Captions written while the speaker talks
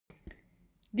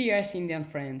Dear Indian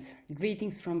friends,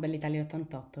 greetings from Bell'Italia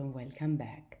 88 and welcome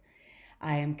back.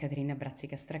 I am Caterina Brazzi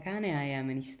Castracane, I am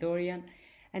an historian,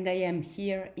 and I am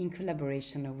here in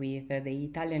collaboration with the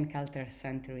Italian Culture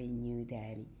Center in New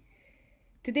Delhi.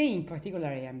 Today, in particular,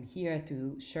 I am here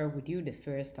to share with you the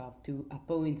first of two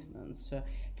appointments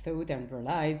thought and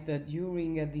realized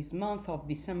during this month of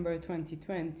December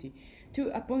 2020. Two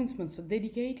appointments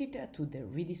dedicated to the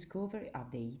rediscovery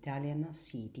of the Italian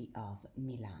city of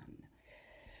Milan.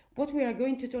 What we are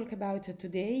going to talk about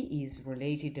today is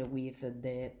related with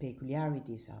the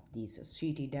peculiarities of this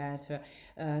city that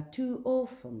too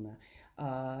often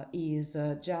is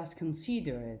just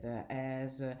considered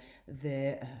as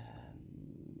the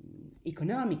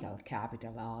economical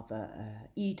capital of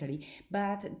Italy,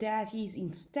 but that is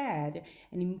instead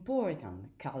an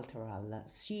important cultural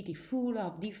city full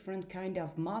of different kind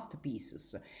of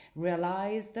masterpieces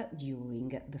realized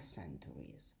during the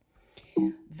centuries.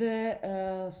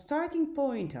 The starting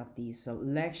point of this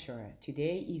lecture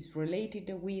today is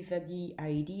related with the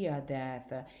idea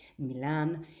that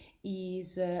Milan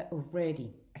is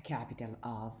already a capital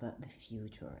of the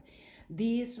future.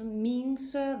 This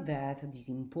means that this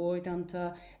important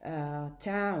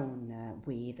town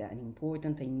with an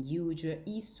important and huge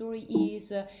history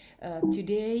is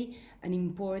today an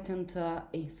important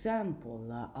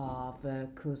example of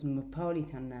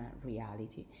cosmopolitan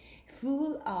reality,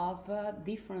 full of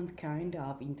different kind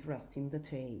of interesting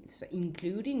details,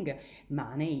 including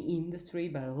money industry,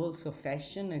 but also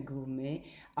fashion, gourmet,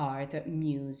 art,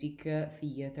 music,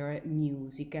 theater,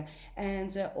 music,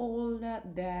 and all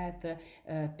that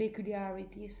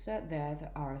peculiarities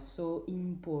that are so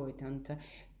important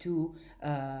to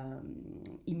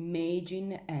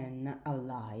imagine an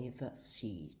alive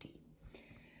city.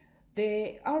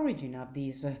 The origin of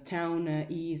this town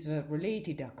is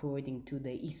related, according to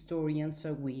the historians,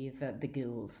 with the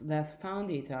Gauls that found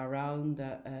it around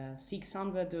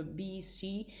 600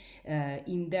 BC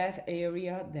in that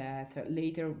area that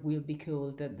later will be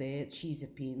called the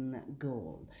Cisalpine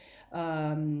Gaul.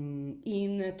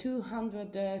 In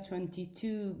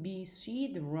 222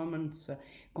 BC, the Romans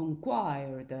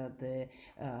conquered the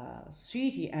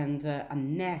city and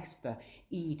annexed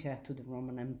it to the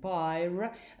Roman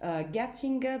Empire,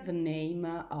 getting the name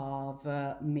of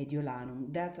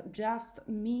Mediolanum, that just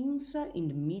means in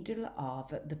the middle of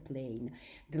the plain.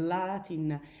 The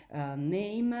Latin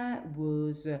name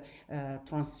was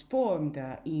transformed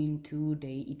into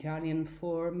the Italian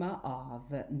form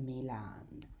of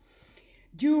Milan.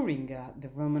 During the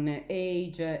Roman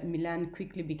age, Milan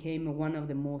quickly became one of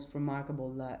the most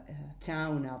remarkable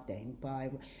town of the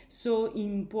empire. So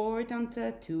important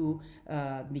to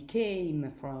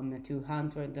became from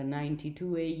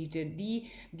 292 AD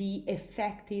the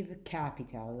effective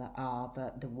capital of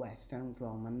the Western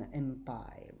Roman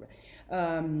Empire.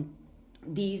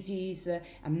 This is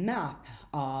a map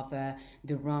of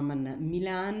the Roman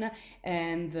Milan,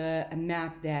 and a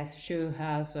map that shows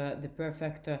us the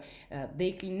perfect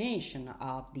declination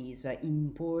of this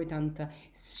important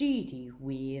city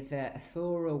with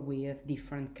thorough with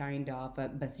different kind of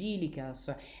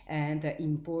basilicas and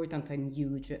important and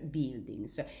huge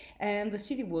buildings. And the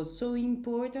city was so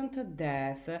important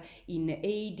that in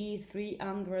AD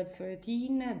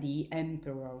 313 the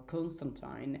Emperor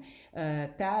Constantine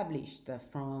published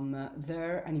from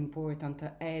there an important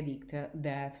edict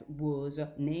that was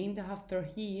named after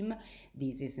him.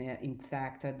 This is in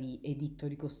fact the Edicto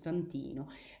di Costantino,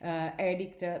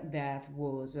 edict that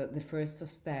was the first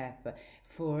step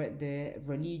for the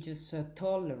religious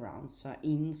tolerance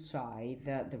inside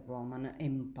the Roman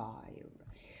Empire.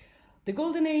 The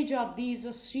golden age of this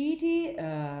city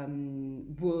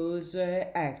was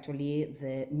actually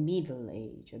the Middle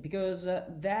Age, because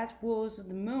that was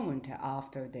the moment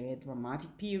after the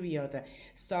dramatic period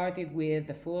started with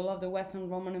the fall of the Western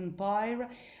Roman Empire,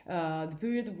 the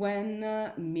period when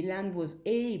Milan was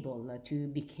able to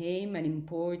become an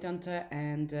important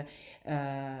and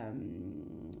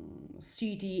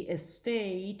city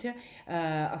state,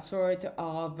 a sort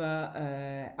of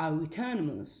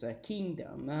autonomous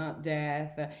kingdom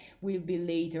that will be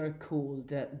later called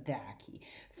Daci.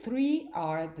 Three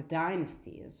are the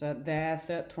dynasties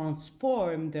that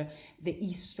transformed the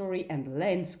history and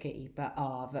landscape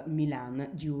of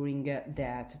Milan during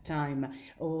that time,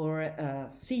 or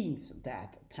since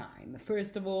that time.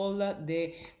 First of all,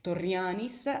 the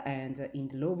Torrianis, and in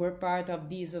the lower part of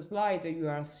this slide you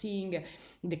are seeing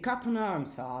the coat of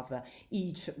arms of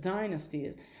each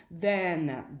dynasty,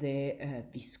 then the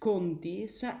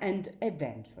Viscontis, and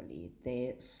eventually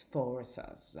the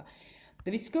Sforzas.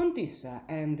 The Viscontis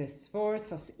and the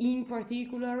Sforzas in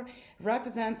particular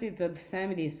represented the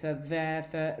families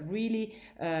that really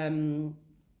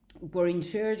were in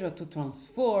charge to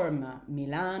transform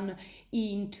Milan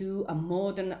into a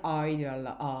modern ideal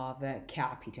of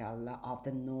capital of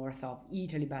the north of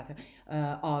Italy, but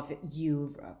of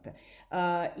Europe.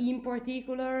 In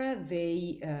particular,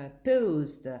 they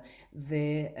posed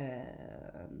the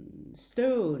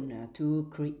stone to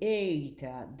create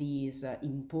these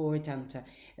important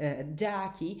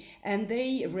duchy, and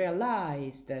they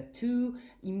realized two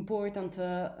important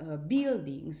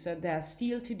buildings that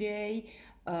still today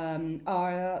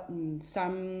are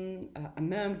some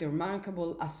among the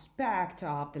remarkable aspects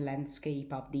of the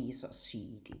landscape of this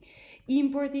city.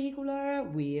 In particular,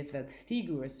 with the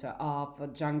figures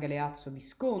of Gian Galeazzo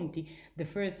Visconti, the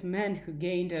first man who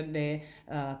gained the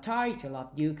title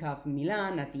of Duke of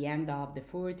Milan at the end of the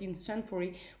 14th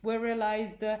century, were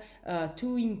realized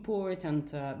two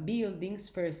important buildings.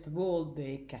 First of all,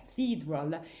 the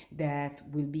cathedral that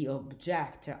will be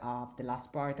object of the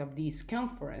last part of this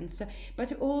conference,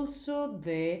 but also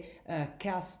the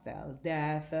castle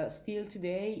that still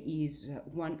today is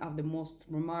one of the most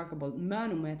remarkable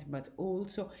monuments, but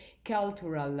also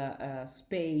cultural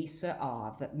space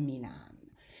of Milan.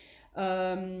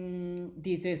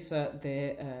 This is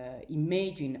the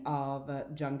imaging of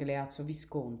Gian Galeazzo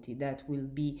Visconti that will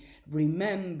be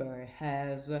remembered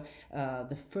as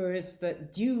the first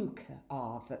Duke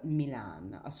of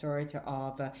Milan, a sort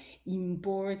of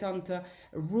important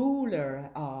ruler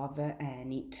of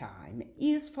any time.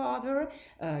 His father,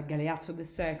 Galeazzo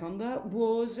II,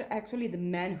 was actually the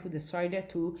man who decided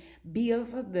to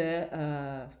build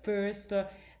the first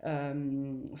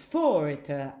fort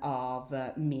of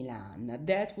Milan,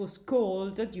 that was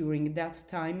called during that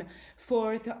time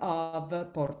Fort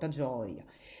of Porta Gioia.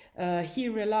 He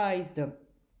realized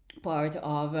part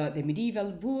of the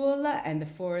medieval wall and the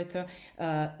fort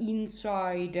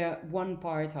inside one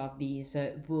part of this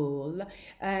wall,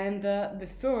 and the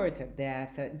fort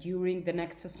that during the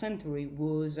next century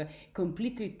was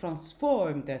completely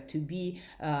transformed to be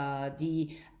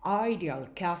the ideal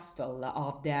castle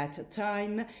of that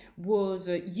time, was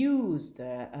used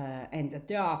and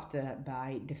adopted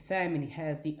by the family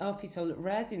as the official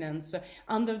residence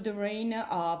under the reign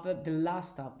of the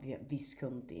last of the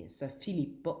Viscontis,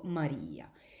 Filippo Maria.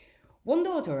 One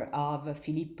daughter of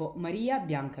Filippo Maria,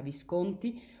 Bianca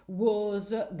Visconti,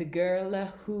 was the girl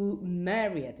who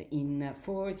married in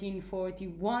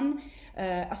 1441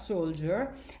 a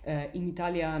soldier, in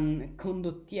Italian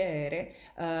condottiere,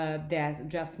 that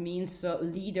just means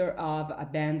leader of a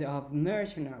band of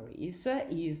mercenaries.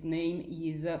 His name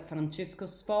is Francesco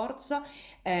Sforza,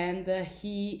 and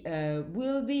he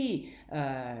will be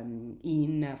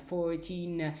in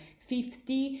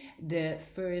 1450 the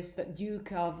first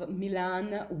Duke of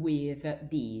Milan with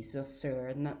this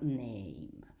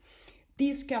surname.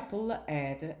 This couple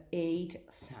had 8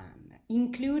 sons,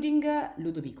 including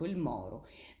Ludovico il Moro,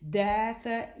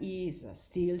 that is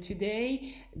still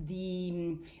today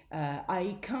the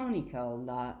iconical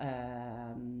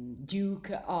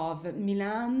Duke of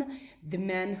Milan, the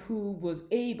man who was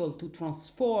able to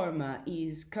transform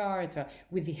his court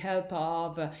with the help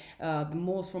of the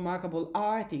most remarkable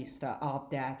artist of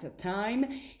that time.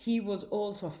 He was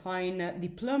also a fine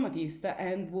diplomatist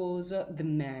and was the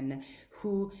man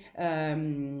who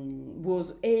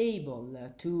was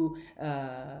able to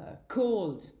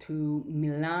call to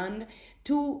Milan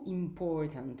two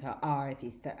important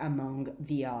artists among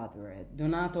the other,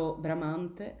 Donato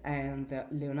Bramante and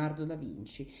Leonardo da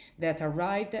Vinci, that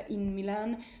arrived in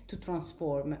Milan to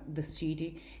transform the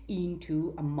city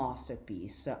into a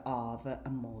masterpiece of a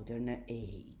modern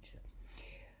age.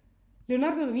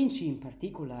 Leonardo da Vinci, in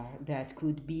particular, that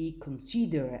could be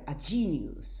considered a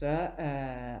genius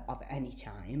of any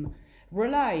time,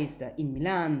 realized in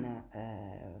Milan,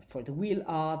 for the will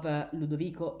of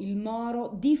Ludovico il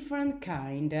Moro, different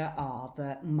kind of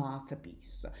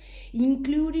masterpiece,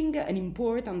 including an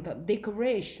important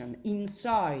decoration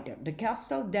inside the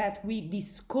castle that we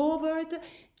discovered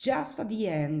just at the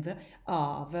end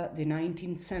of the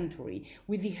 19th century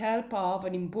with the help of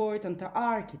an important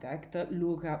architect,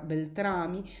 Luca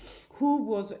Beltrami, who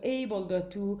was able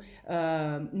to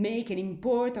make an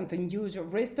important and huge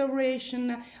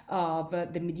restoration of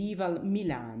the medieval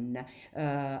Milan,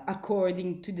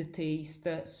 according to the taste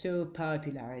so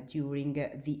popular during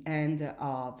the end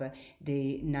of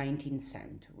the 19th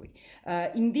century.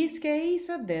 In this case,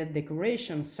 the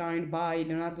decoration signed by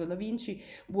Leonardo da Vinci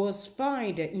was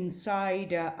found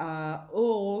inside a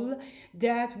hall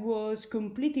that was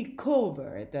completely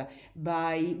covered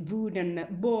by wooden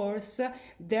boards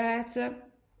that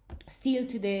still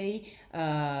today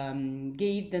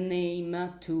gave the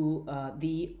name to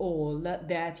the hall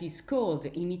that is called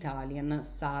in Italian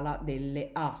Sala delle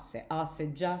Asse. Asse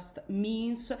just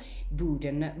means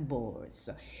wooden boards.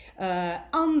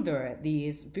 Under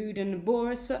these wooden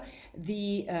boards,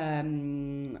 the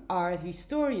art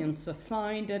historians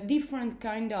find a different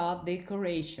kind of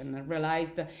decoration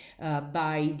realized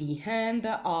by the hand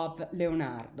of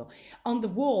Leonardo. On the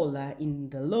wall, in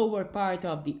the lower part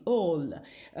of the hall,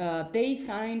 they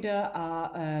find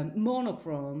a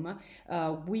monochrome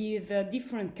with a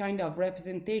different kind of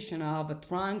representation of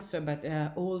trunks, but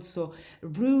also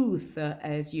roof,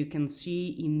 as you can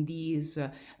see in this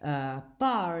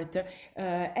part,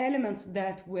 elements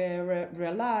that were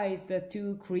realized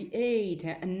to create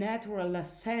a natural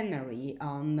scenery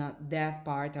on that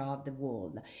part of the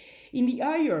wall. In the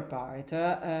higher part,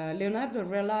 Leonardo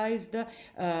realized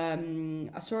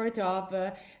a sort of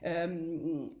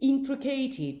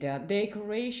intricate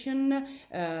decoration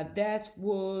that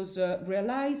was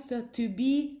realized to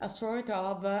be a sort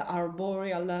of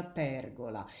arboreal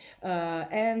pergola.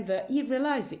 And he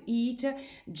realized it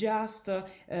just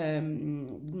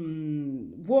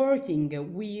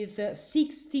working with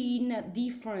 16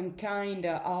 different kind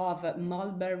of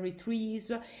mulberry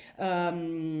trees,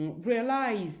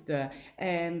 realized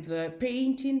and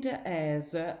painted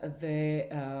as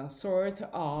the sort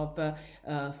of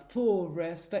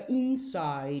forest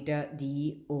inside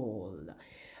the hall.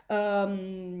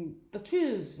 The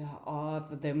choice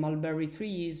of the mulberry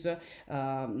trees,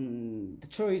 the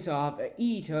choice of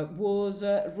it was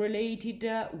related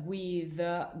with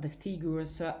the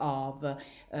figures of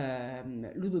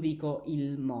Ludovico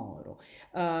il Moro.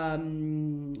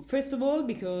 First of all,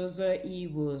 because he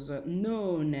was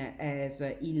known as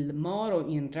Il Moro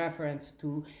in reference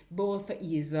to both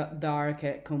his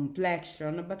dark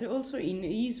complexion, but also in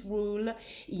his role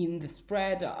in the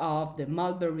spread of the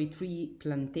mulberry tree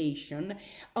plantation,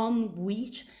 on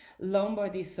which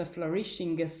Lombardy's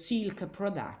flourishing silk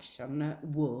production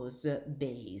was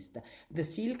based. The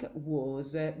silk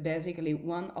was basically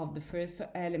one of the first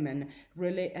elements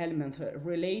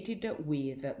related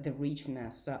with the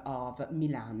richness of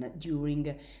Milan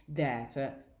during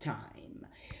that time.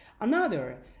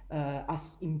 Another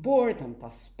important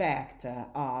aspect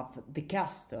of the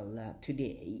castle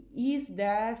today is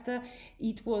that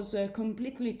it was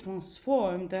completely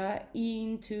transformed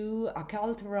into a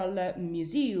cultural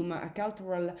museum, a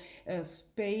cultural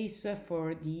space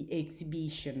for the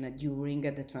exhibition during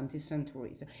the 20th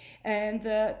centuries. And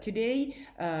today,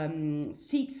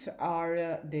 6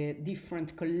 are the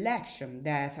different collections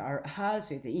that are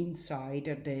housed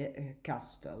inside the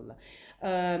castle.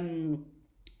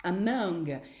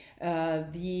 Among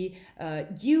the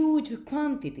huge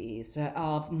quantities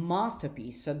of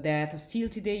masterpieces that still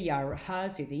today are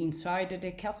housed inside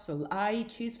the castle, I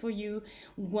choose for you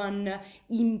one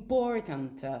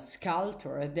important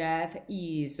sculpture that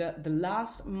is the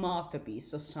last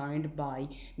masterpiece signed by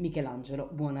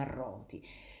Michelangelo Buonarroti.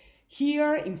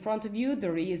 Here in front of you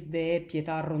there is the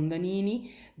Pietà Rondanini,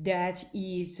 that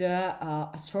is a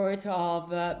sort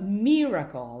of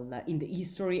miracle in the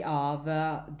history of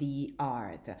the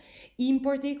art. In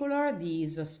particular,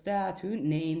 this statue,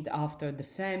 named after the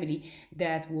family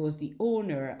that was the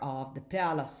owner of the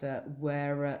palace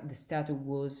where the statue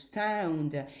was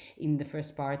found in the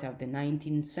first part of the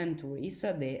 19th centuries,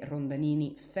 the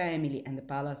Rondanini family, and the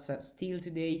palace still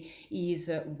today is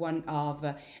one of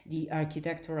the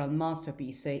architectural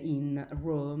masterpiece in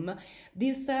Rome.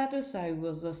 This status, I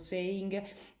was saying,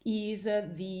 is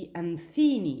the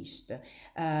unfinished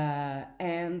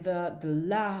and the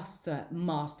last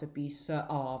masterpiece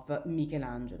of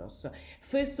Michelangelo's.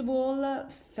 First of all,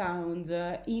 found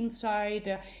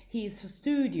inside his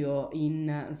studio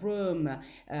in Rome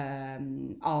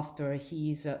after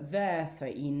his death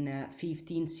in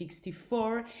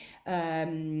 1564,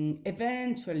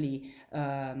 eventually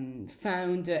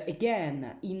found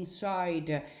again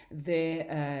inside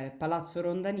the Palazzo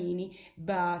Rondanini,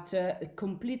 but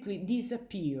completely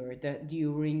disappeared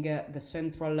during the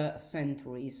central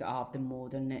centuries of the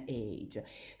modern age.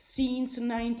 Since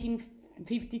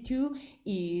 1952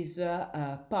 is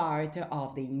part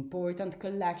of the important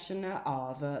collection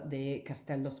of the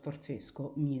Castello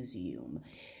Sforzesco Museum.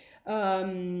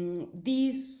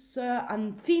 This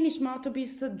unfinished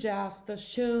masterpiece just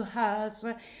show us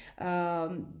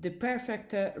the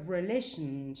perfect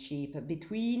relationship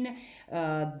between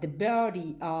the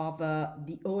body of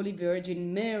the Holy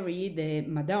Virgin Mary, the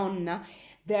Madonna,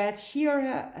 that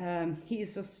here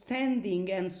he's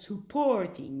standing and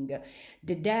supporting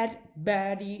the dead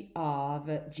body of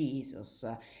Jesus,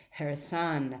 her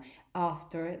son,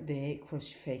 after the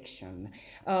crucifixion.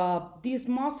 This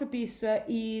masterpiece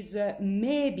is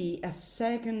maybe a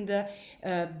second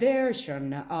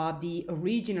version of the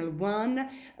original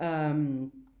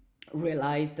one.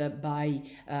 Realized by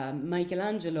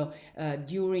Michelangelo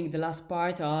during the last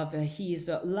part of his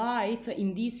life.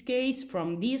 In this case,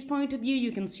 from this point of view,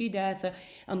 you can see that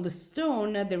on the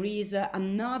stone there is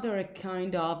another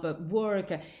kind of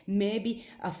work, maybe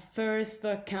a first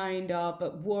kind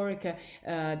of work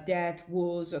that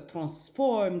was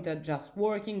transformed, just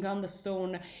working on the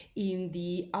stone. In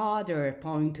the other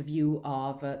point of view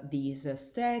of this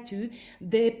statue,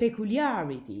 the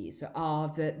peculiarities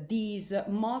of this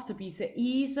masterpiece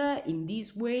is in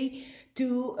this way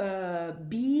to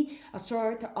be a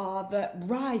sort of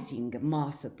rising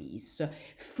masterpiece,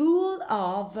 full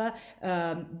of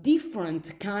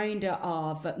different kind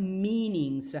of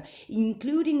meanings,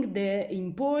 including the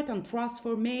important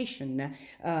transformation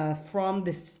from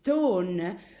the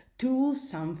stone to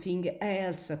something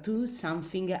else, to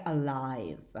something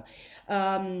alive.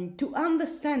 To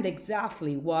understand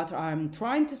exactly what I'm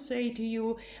trying to say to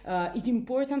you, it's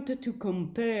important to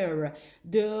compare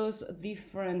those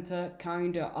different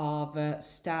kind of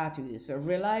statues,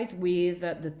 realize with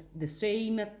the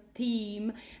same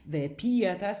theme, the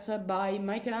Pietas by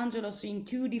Michelangelo in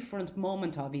two different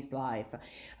moments of his life.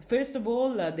 First of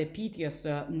all, the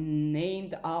Pietas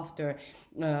named after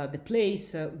the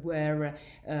place where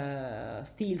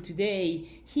still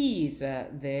today he is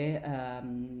the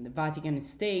Vatican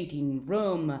State in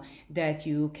Rome, that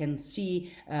you can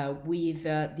see with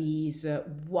these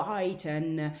white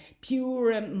and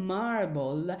pure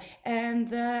marble,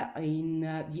 and in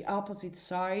the opposite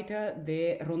side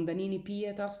the Rondanini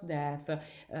Pietas, that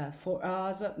for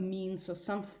us means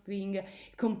something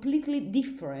completely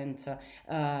different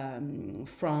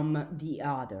from the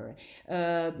other.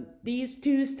 These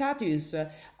two statues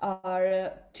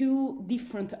are two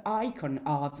different icons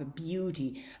of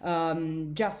beauty.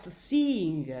 Just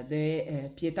seeing the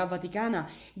Pietà Vaticana,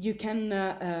 you can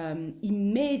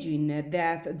imagine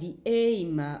that the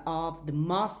aim of the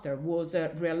master was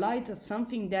realize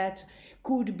something that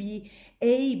could be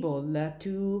able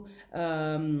to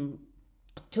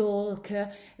talk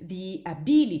the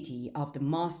ability of the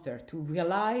master to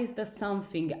realize that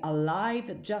something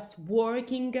alive just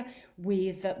working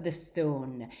with the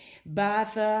stone.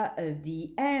 But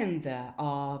the end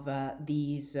of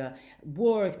this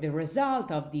work, the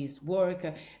result of this work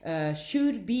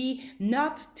should be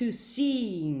not to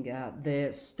seeing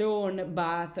the stone,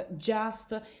 but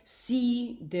just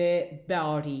see the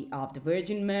body of the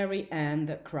Virgin Mary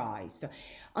and Christ.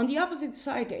 On the opposite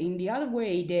side, in the other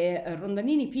way, the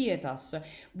Rondanini Pietas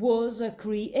was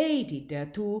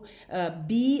created to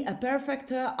be a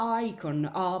perfect icon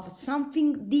of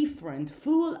something different,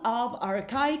 full of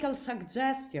archaical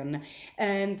suggestion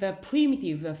and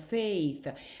primitive faith,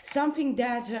 something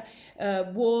that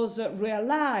was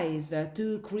realized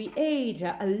to create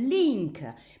a link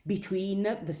between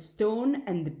the stone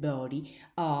and the body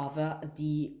of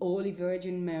the Holy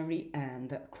Virgin Mary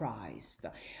and Christ.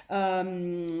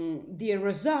 The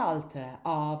result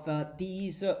of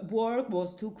this work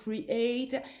was to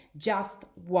create just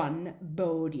one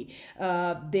body.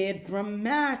 The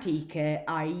dramatic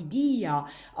idea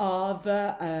of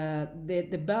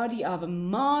the body of a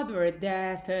mother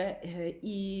that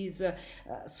is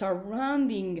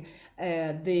surrounding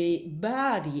the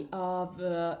body of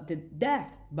the death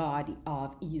body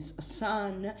of his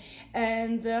son,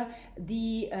 and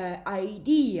the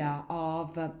idea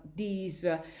of these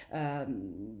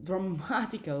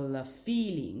dramatical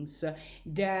feelings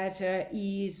that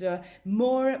is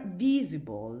more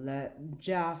visible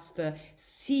just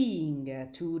seeing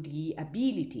to the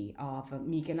ability of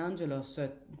Michelangelo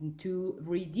to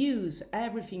reduce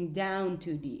everything down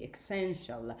to the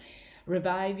essential,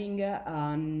 reviving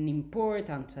an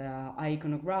important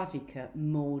iconographic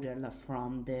model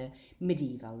from the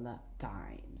medieval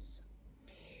times.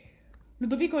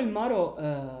 Ludovico il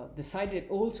Moro decided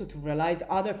also to realize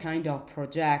other kind of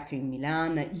project in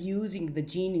Milan using the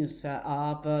genius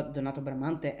of Donato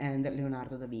Bramante and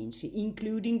Leonardo da Vinci,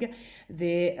 including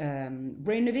the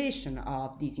renovation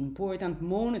of this important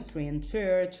monastery and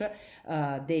church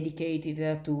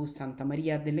dedicated to Santa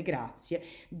Maria delle Grazie,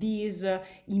 this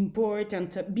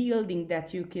important building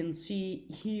that you can see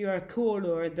here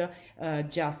colored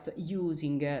just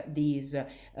using these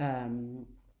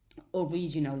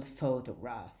original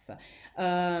photograph.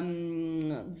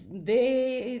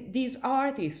 These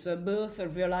artists both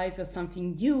realize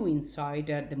something new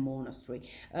inside the monastery.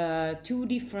 Two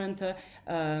different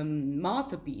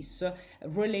masterpieces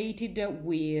related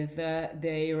with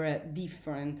their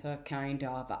different kind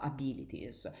of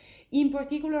abilities. In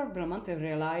particular, Bramante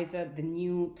realized the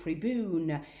new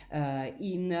tribune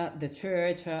in the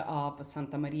church of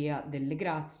Santa Maria delle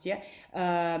Grazie,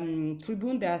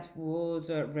 tribune that was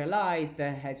realized,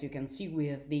 as you can see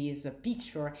with this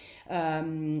picture,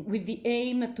 with the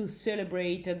aim to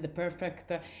celebrate the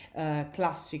perfect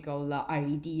classical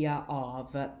idea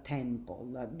of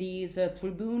temple. This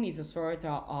tribune is a sort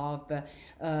of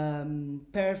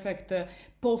perfect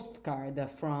postcard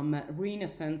from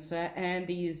Renaissance and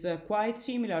is quite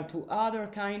similar to other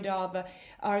kind of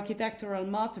architectural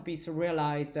masterpiece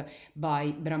realized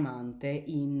by Bramante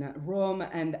in Rome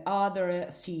and other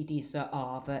cities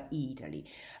of Italy.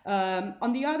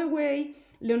 On the other way,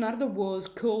 Leonardo was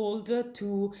called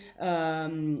to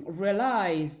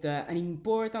realize an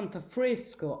important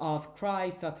fresco of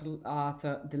Christ at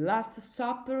the Last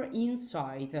Supper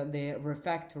inside the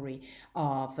refectory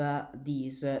of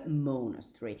this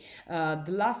monastery. The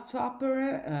Last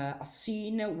Supper, a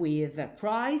scene with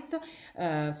Christ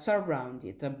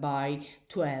surrounded by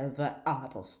 12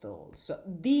 apostles.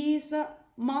 This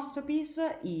masterpiece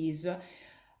is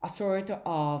a sort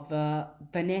of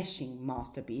vanishing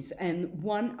masterpiece and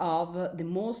one of the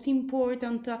most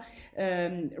important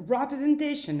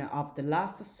representation of the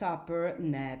Last Supper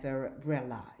never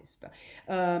realized.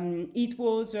 It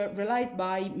was realized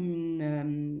by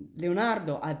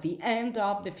Leonardo at the end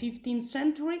of the 15th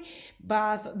century,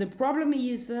 but the problem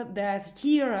is that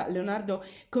here Leonardo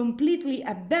completely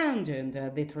abandoned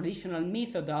the traditional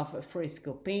method of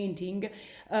fresco painting,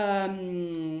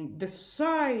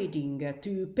 deciding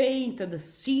to paint the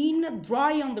scene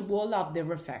dry on the wall of the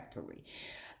refectory.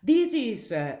 This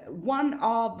is one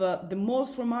of the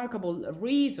most remarkable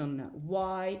reasons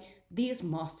why this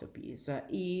masterpiece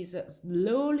is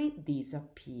slowly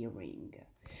disappearing.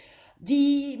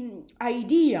 The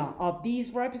idea of this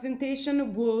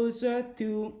representation was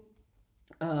to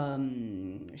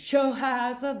show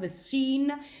us the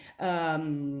scene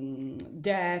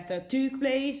that took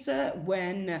place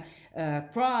when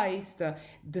Christ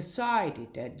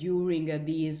decided during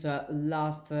this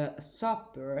Last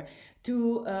Supper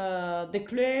to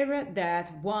declare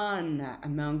that one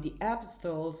among the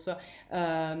apostles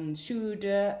should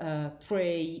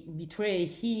betray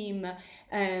him,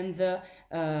 and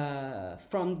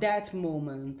from that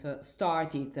moment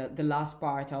started the last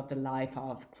part of the life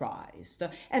of Christ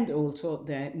and also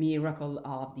the miracle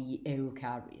of the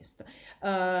Eucharist.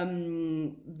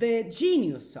 The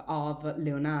genius of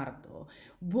Leonardo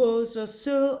was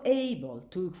so able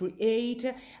to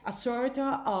create a sort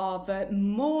of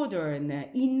modern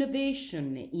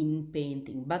innovation in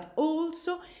painting, but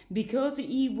also because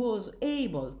he was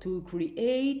able to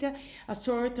create a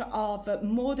sort of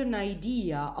modern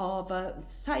idea of a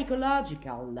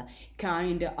psychological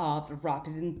kind of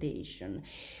representation.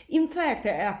 In fact,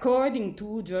 according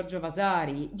to Giorgio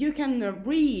Vasari, you can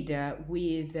read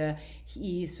with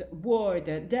his word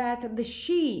that the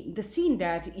scene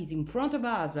that is in front of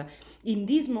us in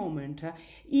this moment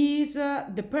is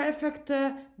the perfect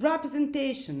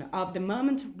representation of the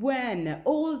moment when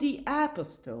all the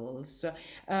apostles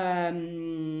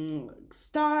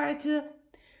start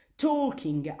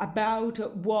talking about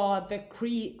what the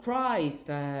Christ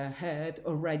had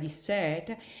already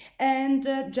said,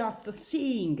 and just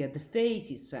seeing the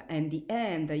faces and the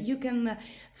end, you can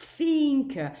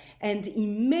think and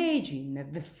imagine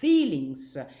the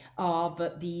feelings of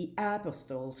the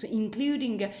apostles,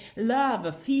 including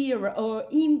love, fear, or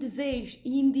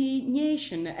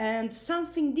indignation, and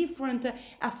something different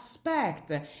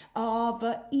aspect of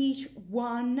each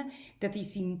one that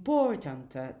is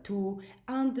important to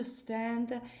understand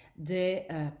the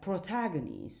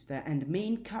protagonist and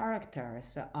main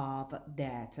characters of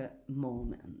that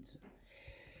moment.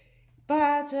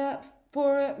 But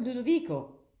for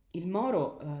Ludovico il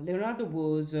Moro, Leonardo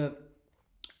was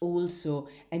also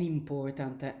an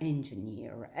important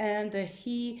engineer, and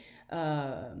he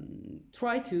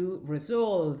tried to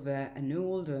resolve an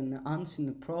old and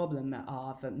ancient problem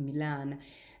of Milan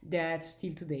that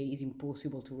still today is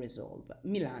impossible to resolve.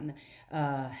 Milan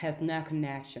has no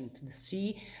connection to the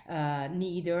sea,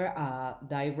 neither a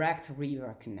direct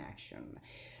river connection.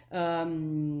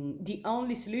 The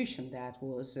only solution that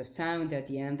was found at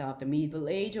the end of the Middle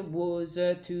Age was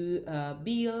to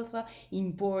build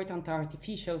important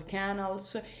artificial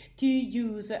canals to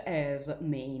use as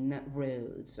main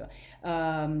roads.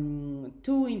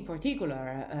 Two in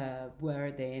particular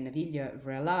were the Naviglia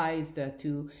realized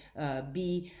to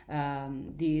be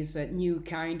this new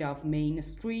kind of main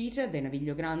street, the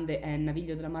Naviglio Grande and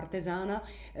Naviglio della Martesana,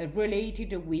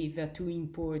 related with two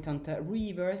important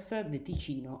rivers, the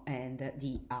Ticino and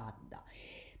the Adda.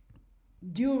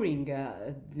 During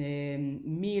the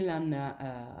Milan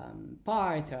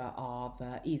part of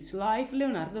its life,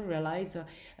 Leonardo realized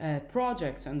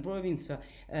projects and drawings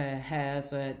has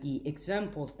the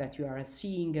examples that you are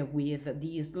seeing with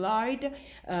this slide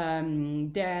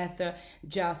that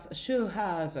just show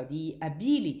us the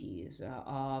abilities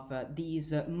of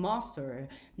this master,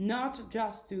 not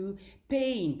just to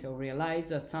paint or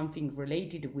realize something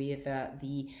related with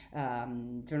the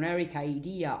generic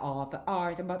idea of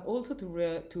art, but also to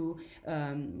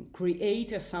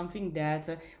create something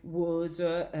that was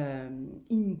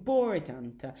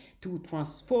important to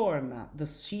transform the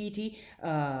city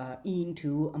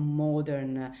into a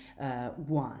modern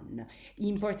one.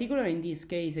 In particular, in this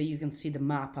case, you can see the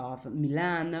map of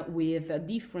Milan with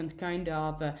different kind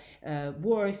of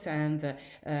works and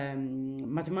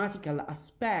mathematical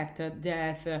aspect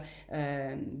that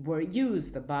were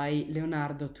used by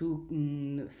Leonardo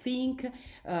to think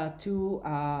to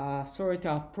a sort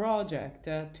of project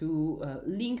to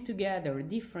link together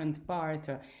different parts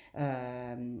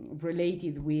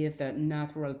related with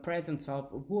natural presence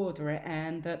of water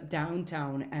and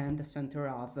downtown and the center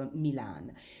of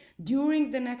Milan. During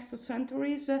the next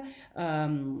centuries,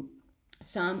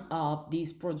 some of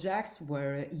these projects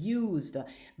were used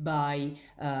by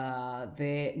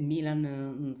the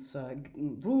Milanese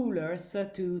rulers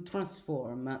to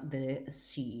transform the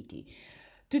city.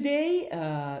 Today,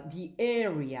 the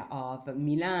area of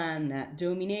Milan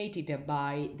dominated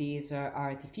by these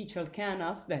artificial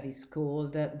canals that is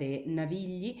called the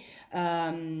Navigli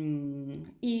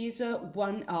is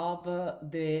one of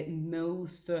the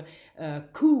most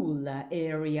cool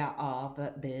area of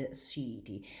the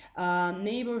city. A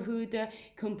neighborhood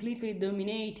completely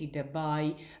dominated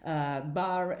by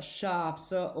bar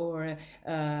shops or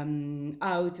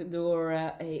outdoor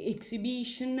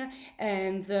exhibition,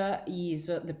 and is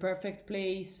the perfect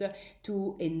place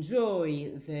to enjoy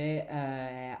the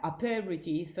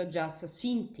aperitif just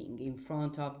sitting in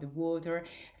front of the water,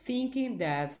 thinking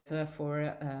that for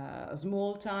a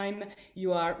small time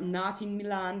you are not in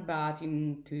Milan but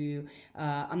into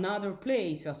another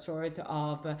place, a sort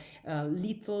of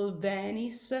little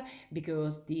Venice,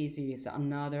 because this is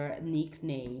another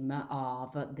nickname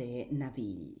of the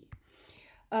Navigli.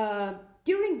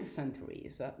 During the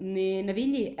centuries, the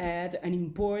Navigli had an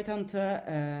important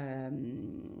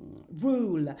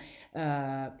role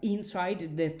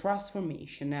inside the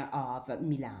transformation of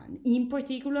Milan. In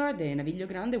particular, the Naviglio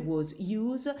Grande was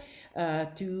used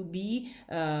to be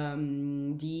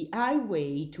the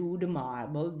highway to the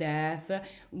marble that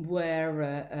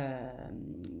were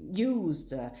used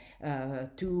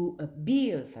to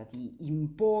build the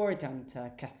important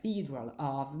cathedral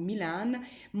of Milan,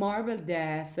 marble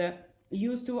that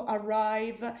used to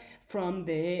arrive from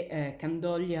the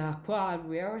Candolia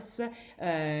quarries,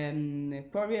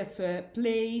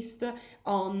 placed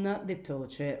on the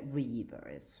Toce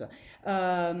rivers.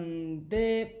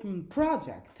 The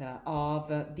project of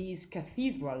this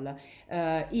cathedral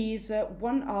is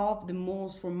one of the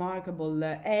most remarkable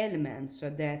elements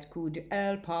that could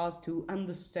help us to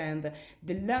understand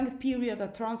the long period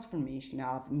of transformation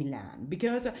of Milan,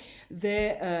 because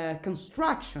the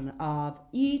construction of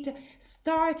it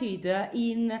started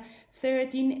in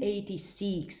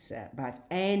 1386 but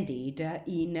ended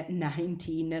in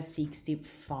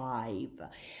 1965,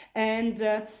 and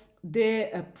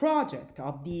the project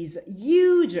of this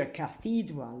huge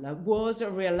cathedral was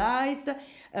realized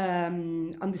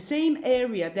on the same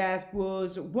area that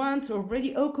was once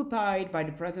already occupied by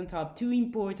the presence of two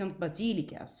important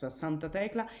basilicas, Santa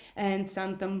Tecla and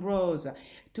Sant'Ambrose,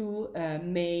 two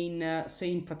main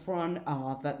saint patron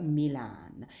of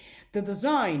Milan. The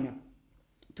design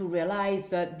to realize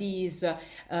that this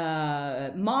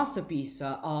masterpiece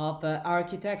of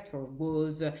architecture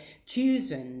was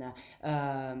chosen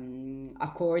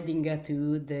according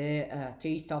to the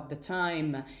taste of the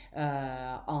time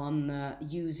on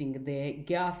using the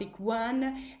Gothic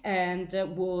one, and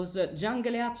was Gian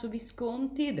Galeazzo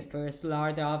Visconti, the first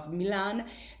Lord of Milan,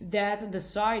 that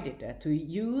decided to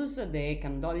use the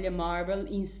Candolia marble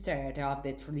instead of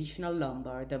the traditional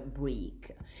Lombard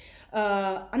brick.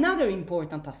 Another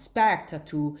important aspect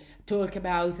to talk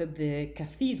about the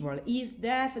cathedral is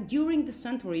that during the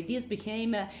century this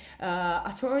became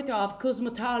a sort of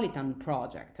cosmopolitan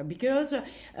project because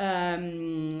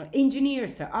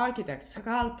engineers, architects,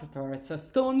 sculptors,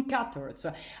 stone cutters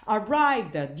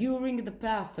arrived during the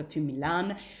past to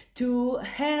Milan to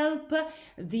help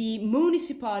the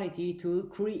municipality to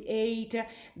create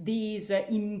this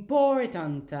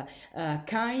important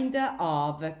kind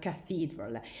of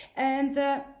cathedral. And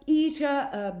it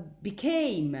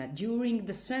became during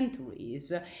the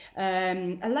centuries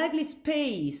a lively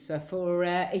space for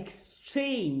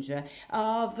exchange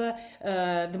of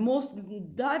the most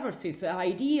diverse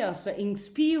ideas,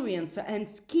 experience, and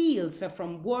skills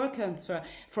from workers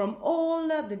from all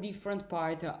the different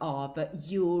parts of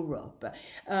Europe.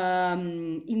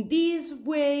 In this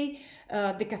way,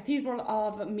 the Cathedral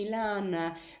of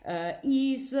Milan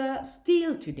is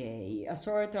still today a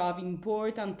sort of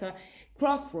important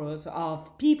crossroads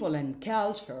of people and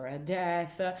culture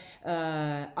that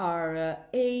are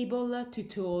able to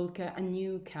talk a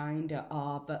new kind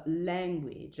of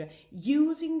language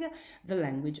using the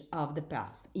language of the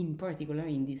past, in particular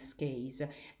in this case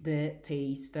the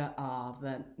taste of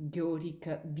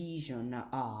Gothic vision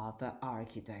of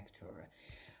architecture.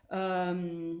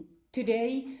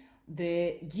 Today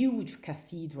the huge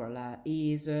cathedral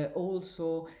is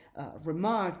also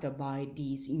remarked by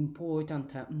this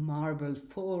important marble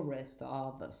forest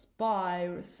of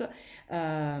spires.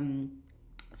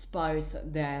 Spires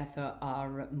that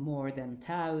are more than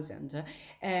 1,000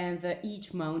 and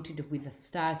each mounted with a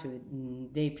statue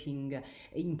depicting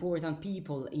important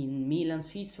people in Milan's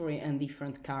history and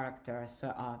different characters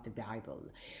of the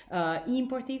Bible. In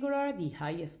particular, the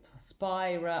highest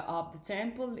spire of the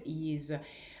temple is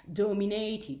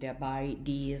dominated by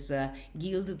this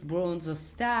gilded bronze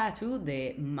statue,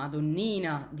 the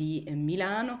Madonnina di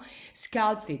Milano,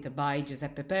 sculpted by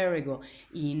Giuseppe Perego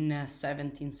in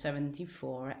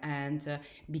 1774 and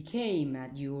became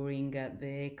during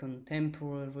the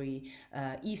contemporary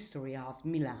history of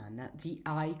Milan the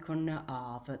icon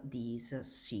of this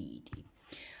city.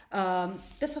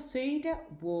 The facade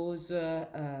was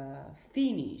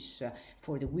finished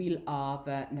for the will of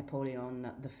Napoleon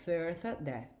III,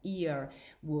 that year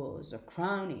was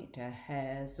crowned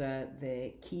as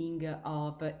the King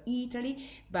of Italy,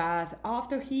 but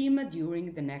after him,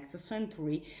 during the next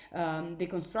century, the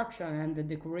construction and the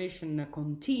decoration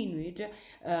continued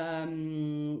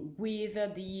with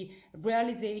the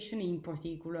realization in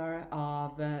particular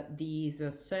of these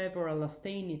several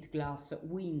stained glass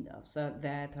windows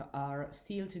that are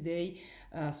still today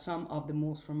some of the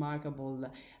most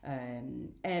remarkable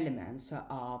elements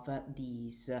of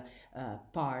this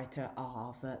part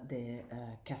of the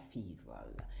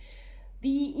cathedral.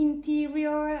 The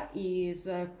interior is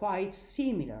quite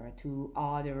similar to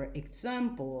other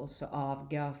examples of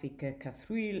Gothic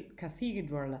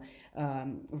cathedral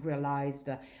realized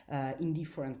in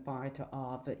different parts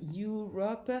of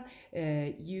Europe.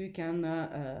 You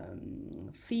can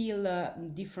feel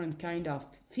different kind of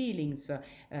feelings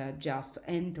just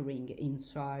entering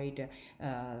inside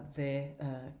the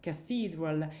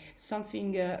cathedral,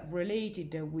 something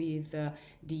related with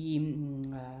the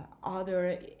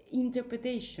other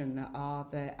interpretation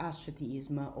of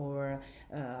asceticism or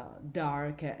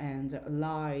dark and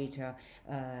light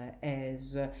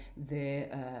as the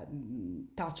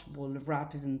touchable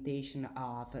representation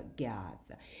of God,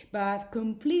 but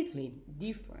completely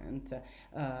different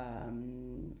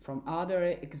from other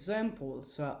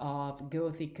examples of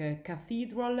Gothic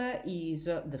cathedral is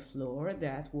the floor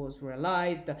that was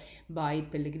realized by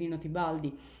Pellegrino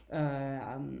Tibaldi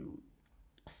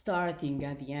starting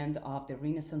at the end of the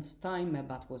Renaissance time,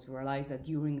 but was realized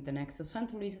during the next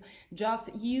centuries,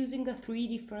 just using three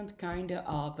different kind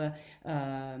of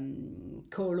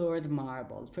colored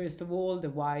marble. First of all,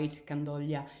 the white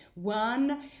Candoglia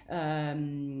one,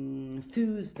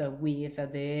 fused with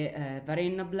the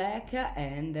Varenna black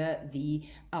and the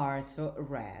Arso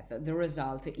red. The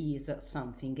result is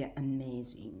something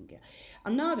amazing.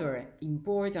 Another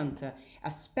important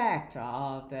aspect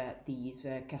of this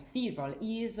cathedral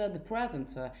is the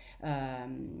presence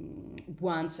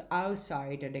once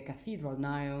outside the cathedral,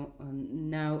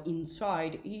 now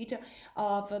inside it,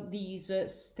 of this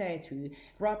statue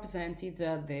represented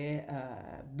the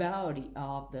body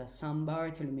of the San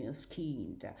Bartolomeo's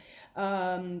king.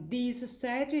 This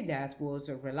statue that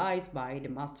was realized by the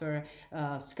master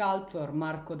sculptor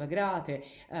Marco da Grate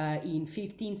in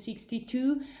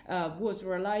 1562 was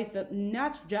realized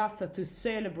not just to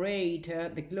celebrate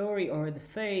the glory or the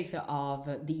faith of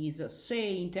of this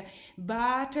saint,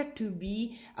 but to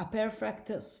be a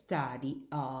perfect study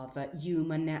of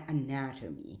human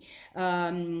anatomy.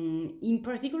 In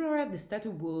particular, the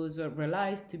statue was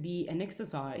realized to be an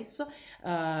exercise,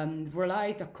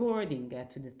 realized according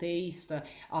to the taste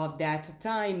of that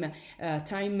time,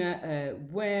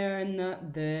 when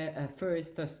the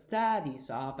first studies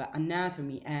of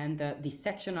anatomy and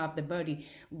dissection of the body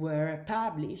were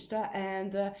published,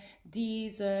 and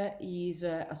this is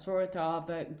a sort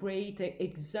of great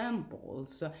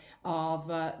examples of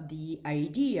the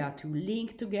idea to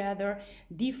link together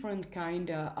different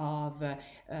kind of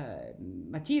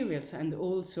materials and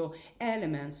also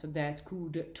elements that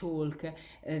could talk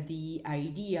the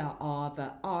idea of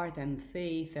art and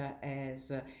faith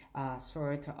as a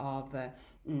sort of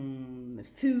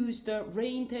fused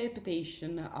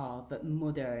reinterpretation of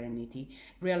modernity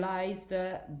realized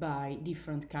by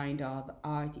different kind of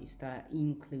artists,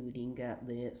 including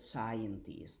the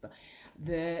scientists.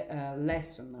 The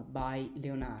lesson by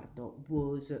Leonardo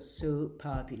was so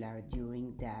popular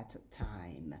during that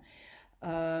time.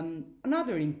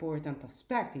 Another important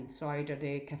aspect inside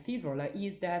the cathedral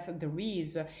is that there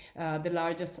is the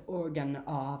largest organ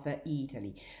of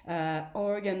Italy.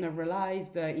 Organ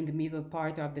realized in the middle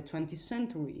part of the 20th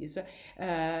centuries,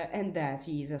 and that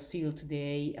is still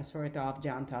today a sort of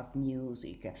giant of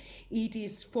music. It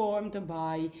is formed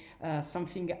by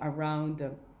something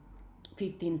around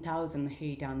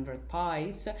 15,800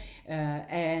 pipes,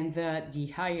 and the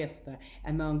highest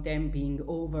among them being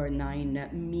over 9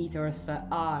 meters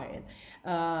high.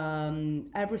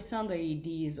 Every Sunday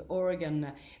this organ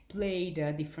played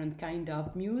a different kind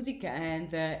of music,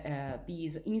 and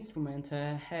this instrument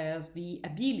has the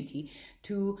ability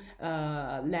to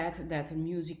let that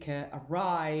music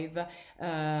arrive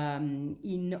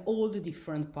in all the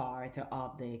different parts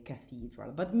of the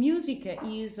cathedral. But music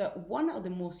is one of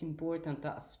the most important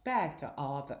aspect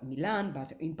of Milan,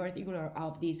 but in particular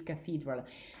of this cathedral,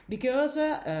 because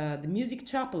the music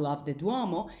chapel of the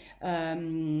Duomo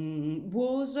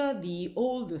was the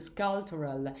oldest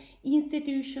cultural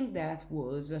institution that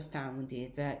was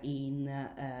founded in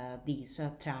this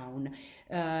town.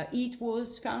 It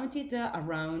was founded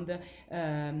around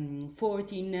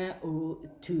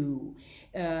 1402.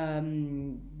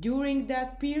 During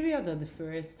that period, the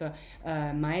first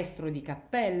maestro di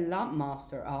cappella,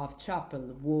 master of chapel,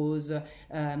 was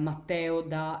Matteo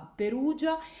da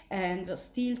Perugia, and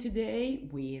still today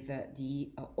with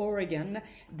the organ,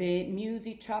 the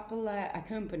music chapel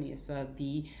accompanies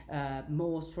the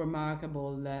most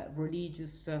remarkable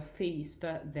religious feast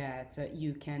that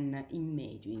you can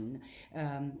imagine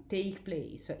take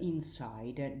place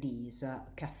inside this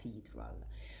cathedral.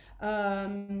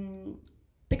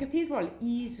 The cathedral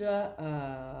is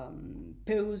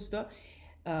posed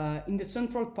in the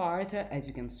central part, as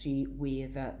you can see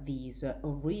with this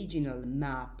original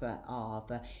map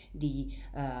of the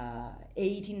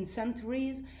 18th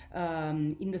centuries,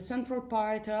 in the central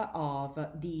part of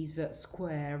this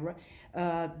square,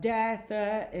 that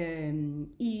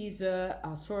is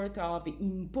a sort of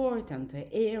important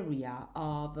area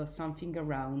of something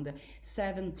around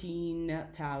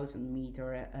 17,000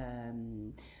 meter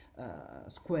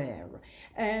square.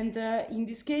 And in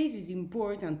this case it's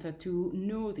important to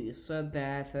notice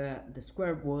that the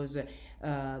square was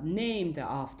named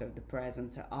after the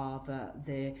present of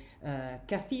the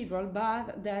cathedral,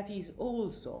 but that is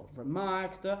also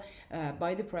remarked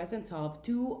by the presence of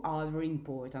two other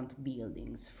important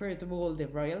buildings. First of all, the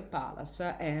Royal Palace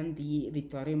and the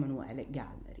Vittorio Emanuele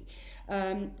Gallery.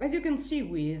 As you can see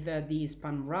with this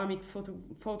panoramic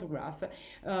photograph,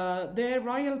 the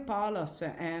Royal Palace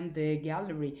and the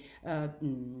gallery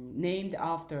named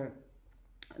after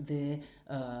the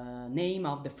name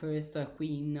of the first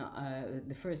queen,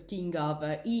 the first king of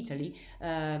Italy,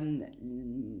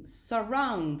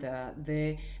 surround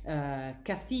the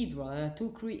cathedral to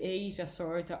create a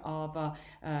sort of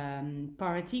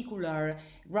particular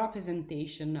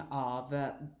representation of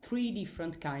three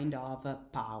different kind of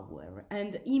power.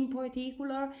 And in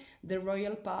particular, the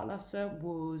Royal Palace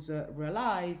was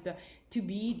realized to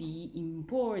be the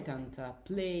important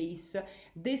place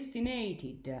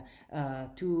destined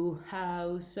to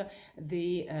house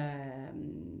the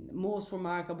most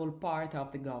remarkable part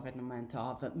of the government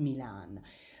of Milan.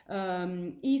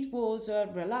 It was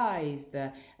realized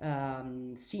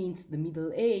since the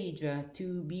Middle Age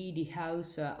to be the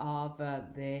house of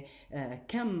the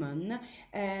common,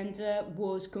 and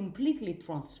was completely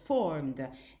transformed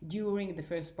during the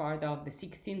first part of the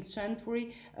 16th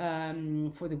century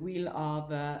for the will of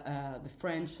the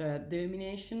French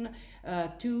domination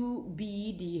to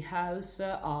be the house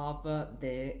of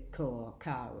the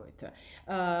court.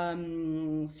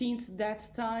 Since that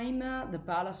time, the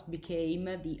palace became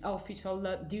the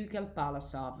official ducal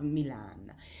palace of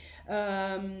Milan.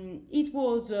 It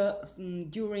was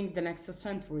during the next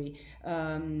century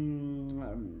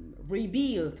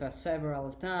rebuilt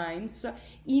several times.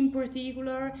 In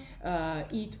particular,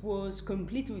 it was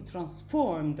completely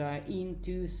transformed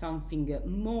into something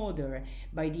modern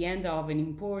by the end of an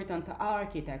important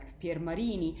architect, Pier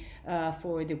Marini,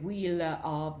 for the will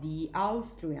of the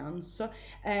Austrians.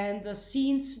 And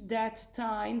since that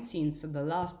time, since the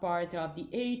last part of the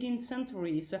 18th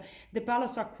centuries, the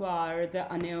palace acquired a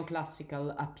neoclassical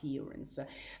appearance.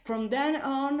 From then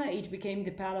on, it became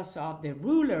the palace of the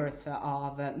rulers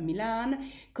of Milan,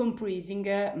 comprising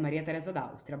Maria Teresa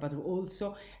d'Austria, but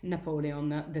also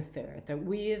Napoleon III.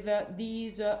 With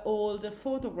these old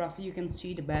photographs, you can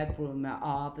see the bedroom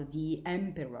of the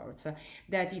emperors.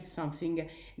 That is something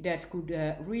that could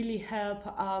really help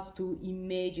us to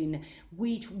imagine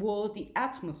which was the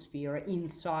atmosphere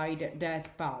inside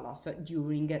that palace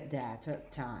during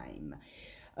that time.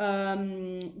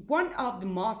 One of the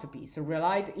masterpieces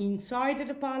realized inside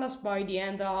the palace by the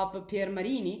end of Pier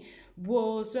Marini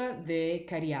was the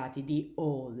Cariatidi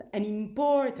Hall, an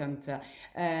important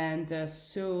and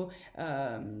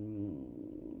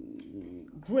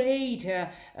great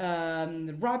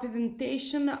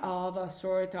representation of a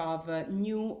sort of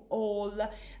new hall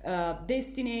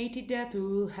destined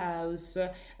to house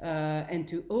and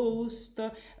to host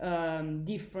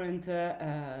different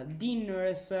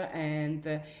dinners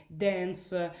and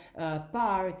dance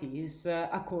parties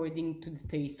according to the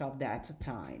taste of that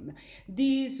time.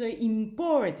 This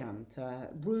important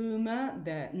room,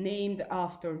 named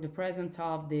after the presence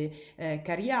of the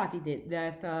Cariatide,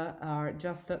 that are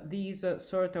just these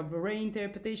sort of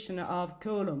reinterpretation of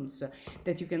columns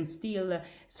that you can still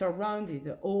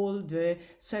surrounded all the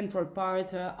central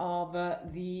part of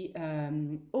the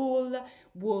hall,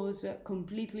 was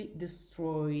completely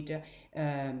destroyed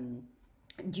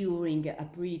during a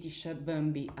British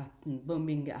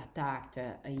bombing attack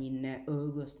in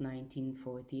August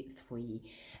 1943,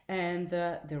 and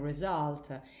the result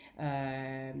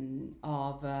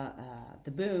of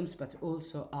the bombs, but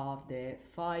also of the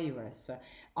fires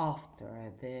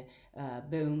after the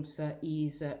bombs,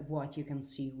 is what you can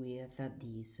see with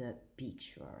this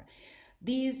picture.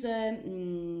 This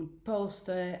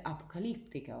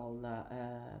post-apocalyptical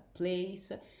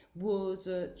place was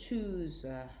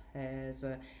chosen as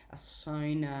a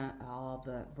sign of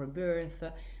rebirth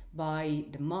by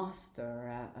the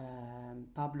master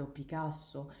Pablo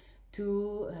Picasso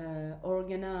to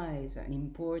organize an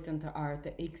important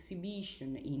art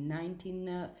exhibition in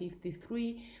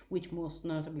 1953, which most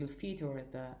notably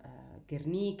featured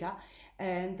Guernica,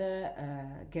 and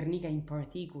Guernica in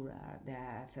particular,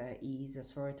 that is a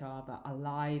sort of a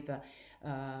live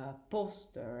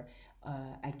poster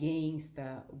against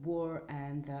war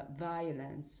and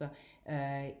violence,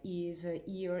 is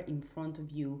here in front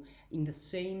of you in the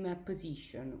same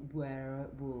position where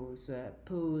was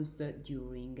posed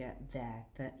during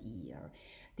that year.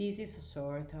 This is a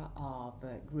sort of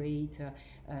great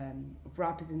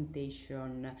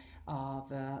representation of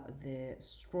the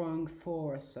strong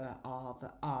force of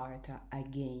art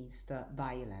against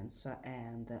violence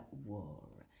and war.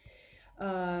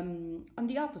 On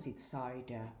the opposite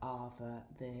side of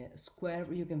the square,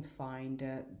 you can find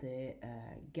the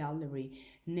gallery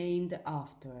named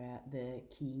after the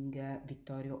King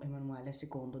Vittorio Emanuele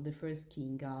II, the first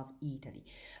king of Italy.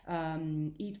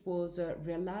 It was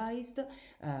realized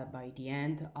by the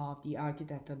end of the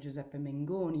architect Giuseppe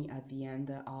Mengoni at the end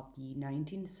of the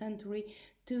 19th century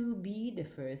to be the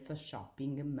first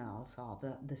shopping malls of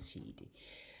the city.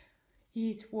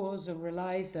 It was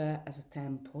realized as a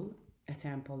temple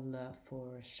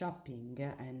for shopping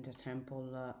and a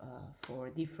temple for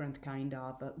different kind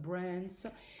of brands,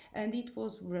 and it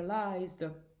was realized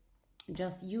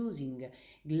just using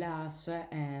glass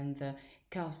and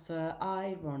cast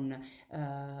iron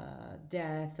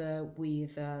that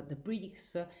with the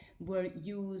bricks were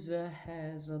used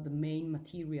as the main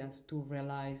materials to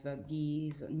realize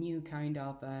these new kind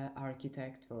of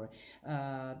architecture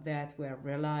that were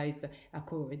realized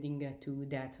according to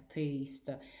that taste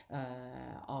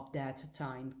of that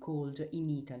time, called in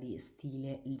Italy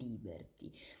stile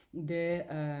liberty. The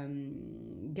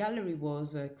gallery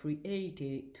was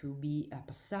created to be a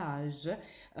passage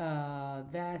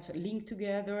that linked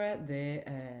together the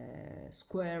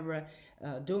square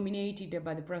dominated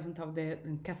by the presence of the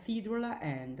cathedral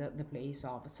and the place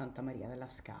of Santa Maria della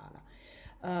Scala.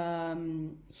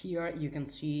 Here you can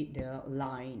see the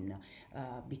line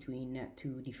between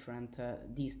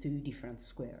these two different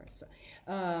squares.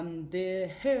 The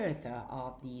heart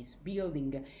of this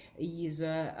building is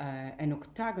an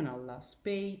octagonal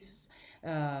space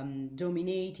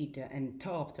dominated and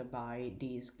topped by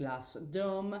this glass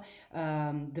dome.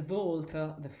 The vault,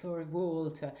 the third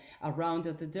vault around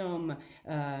the dome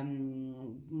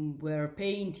were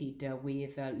painted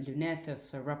with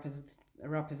lunettes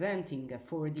representing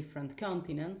four different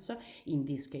continents. In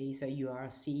this case, you are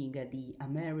seeing the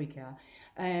America,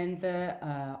 and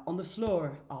on the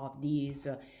floor of this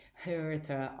heart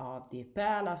of the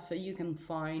palace you can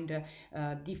find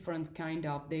different kind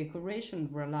of decoration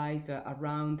realized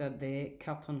around the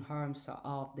cotton arms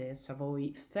of the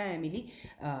Savoy family,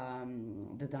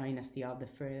 the dynasty of the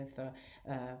first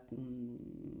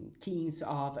kings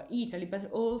of Italy,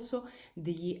 but also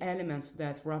the elements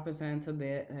that represent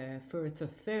the first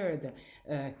third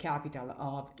capital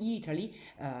of Italy,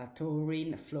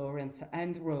 Turin, Florence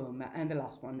and Rome, and the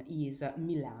last one is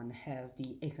Milan as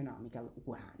the economical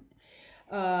one.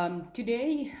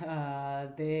 Today,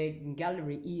 the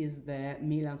gallery is the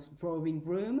Milan's drawing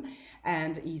room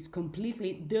and is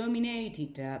completely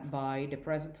dominated by the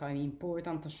present time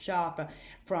important shop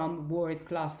from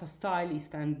world-class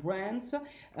stylists and brands.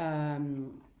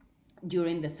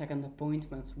 During the second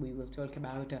appointments, we will talk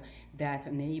about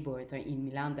that neighborhood in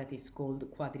Milan that is called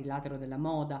Quadrilatero della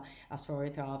Moda, a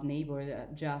sort of neighborhood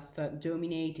just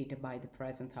dominated by the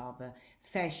presence of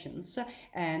fashions.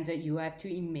 And you have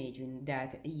to imagine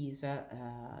that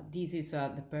this is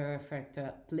the perfect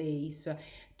place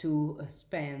to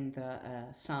spend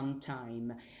some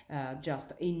time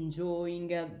just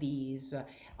enjoying these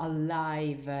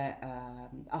alive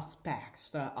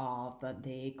aspects of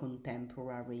the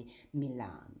contemporary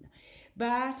Milan.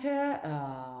 But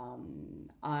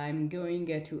I'm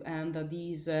going to end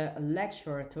this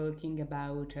lecture talking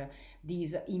about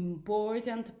this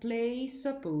important place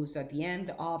posed at the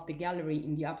end of the gallery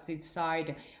in the opposite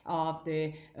side of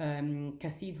the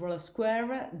Cathedral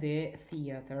Square, the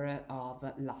Theatre of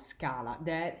La Scala.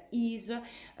 That is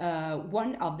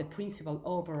one of the principal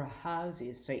opera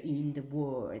houses in the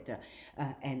world,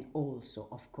 and also,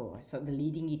 of course, the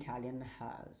leading Italian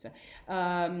house.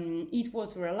 It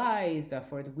was realized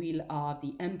for the will of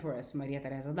the Empress Maria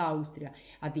Theresa d'Austria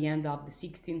at the end of the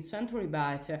 16th century,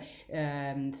 but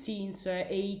since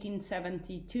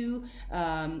 1872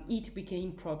 it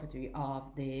became property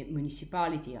of the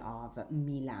municipality of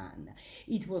Milan.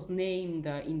 It was named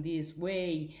in this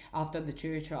way after the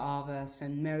church of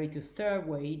St. Mary to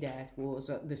Stairway that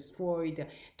was destroyed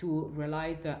to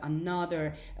realize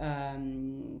another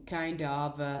kind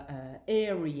of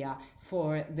area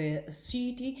for the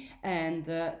city, and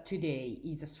today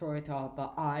is a sort of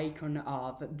icon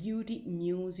of beauty,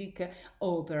 music,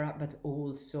 opera, but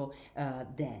also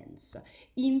dance.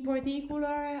 In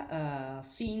particular,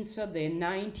 since the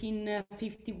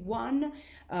 1951,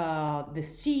 the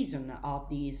season of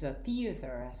this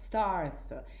theater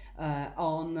starts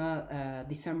on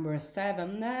December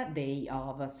 7th, day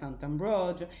of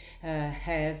Sant'Ambrogio,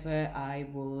 as I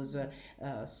was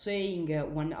saying,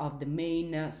 one of the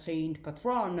main saint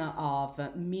patron of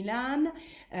Milan.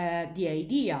 The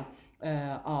idea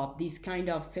of this kind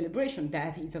of celebration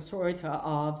that is a sort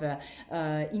of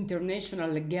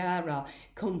international gala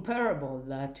comparable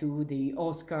to the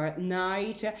Oscar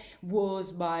night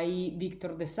was by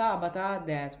Victor de Sabata,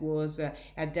 that was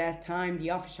at that time the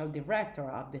official director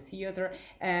of the theater,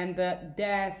 and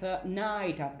that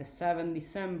night of the 7th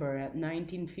December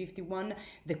 1951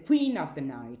 the queen of the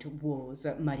night was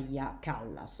Maria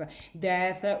Callas,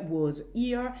 that was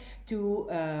here to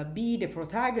be the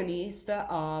protagonist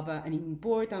of an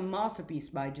important masterpiece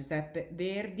by Giuseppe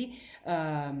Verdi,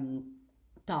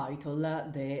 title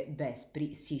the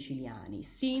Vespri Siciliani,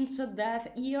 since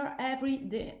that year,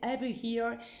 every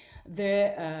year,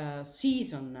 the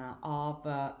season of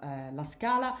La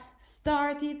Scala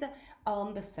started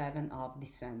on the 7th of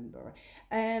December,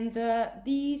 and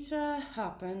this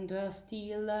happened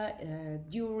still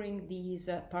during this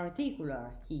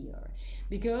particular year,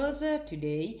 because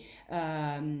today,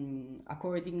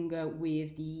 according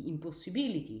with the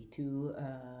impossibility to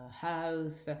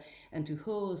house and to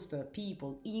host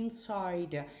people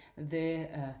inside the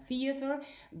theater,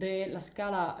 the La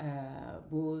Scala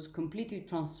was completely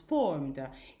transformed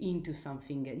into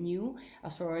something new, a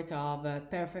sort of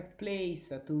perfect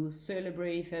place to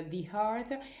celebrate the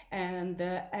art, and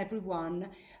everyone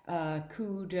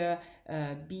could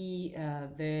be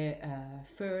the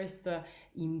first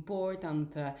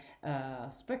important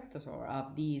spectator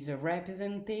of this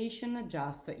representation,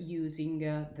 just using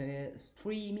the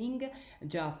streaming,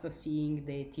 just seeing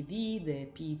the TV, the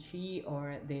PC,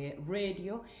 or the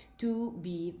radio to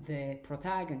be the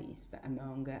protagonist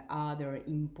among other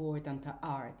important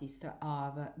artists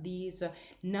of this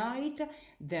night,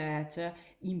 that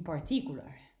in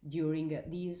particular during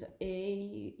this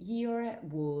year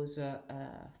was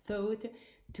thought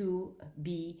to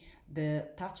be the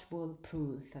touchable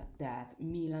proof that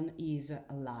Milan is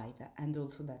alive, and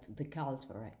also that the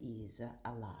culture is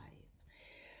alive.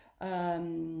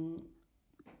 Um,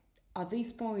 at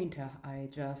this point, I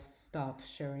just stop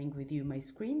sharing with you my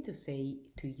screen to say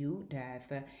to you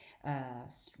that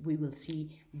we will see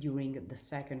during the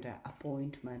second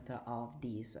appointment of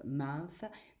this month,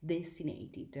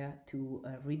 designated to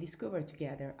rediscover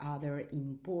together other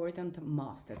important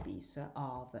masterpiece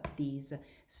of this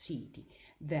city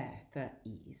that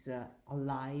is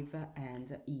alive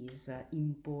and is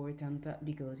important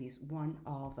because it's one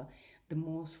of the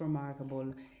most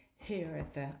remarkable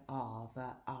hearth of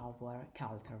our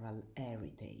cultural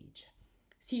heritage.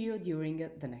 See you during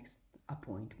the next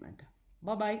appointment.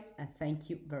 Bye bye, and thank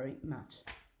you very much.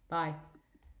 Bye.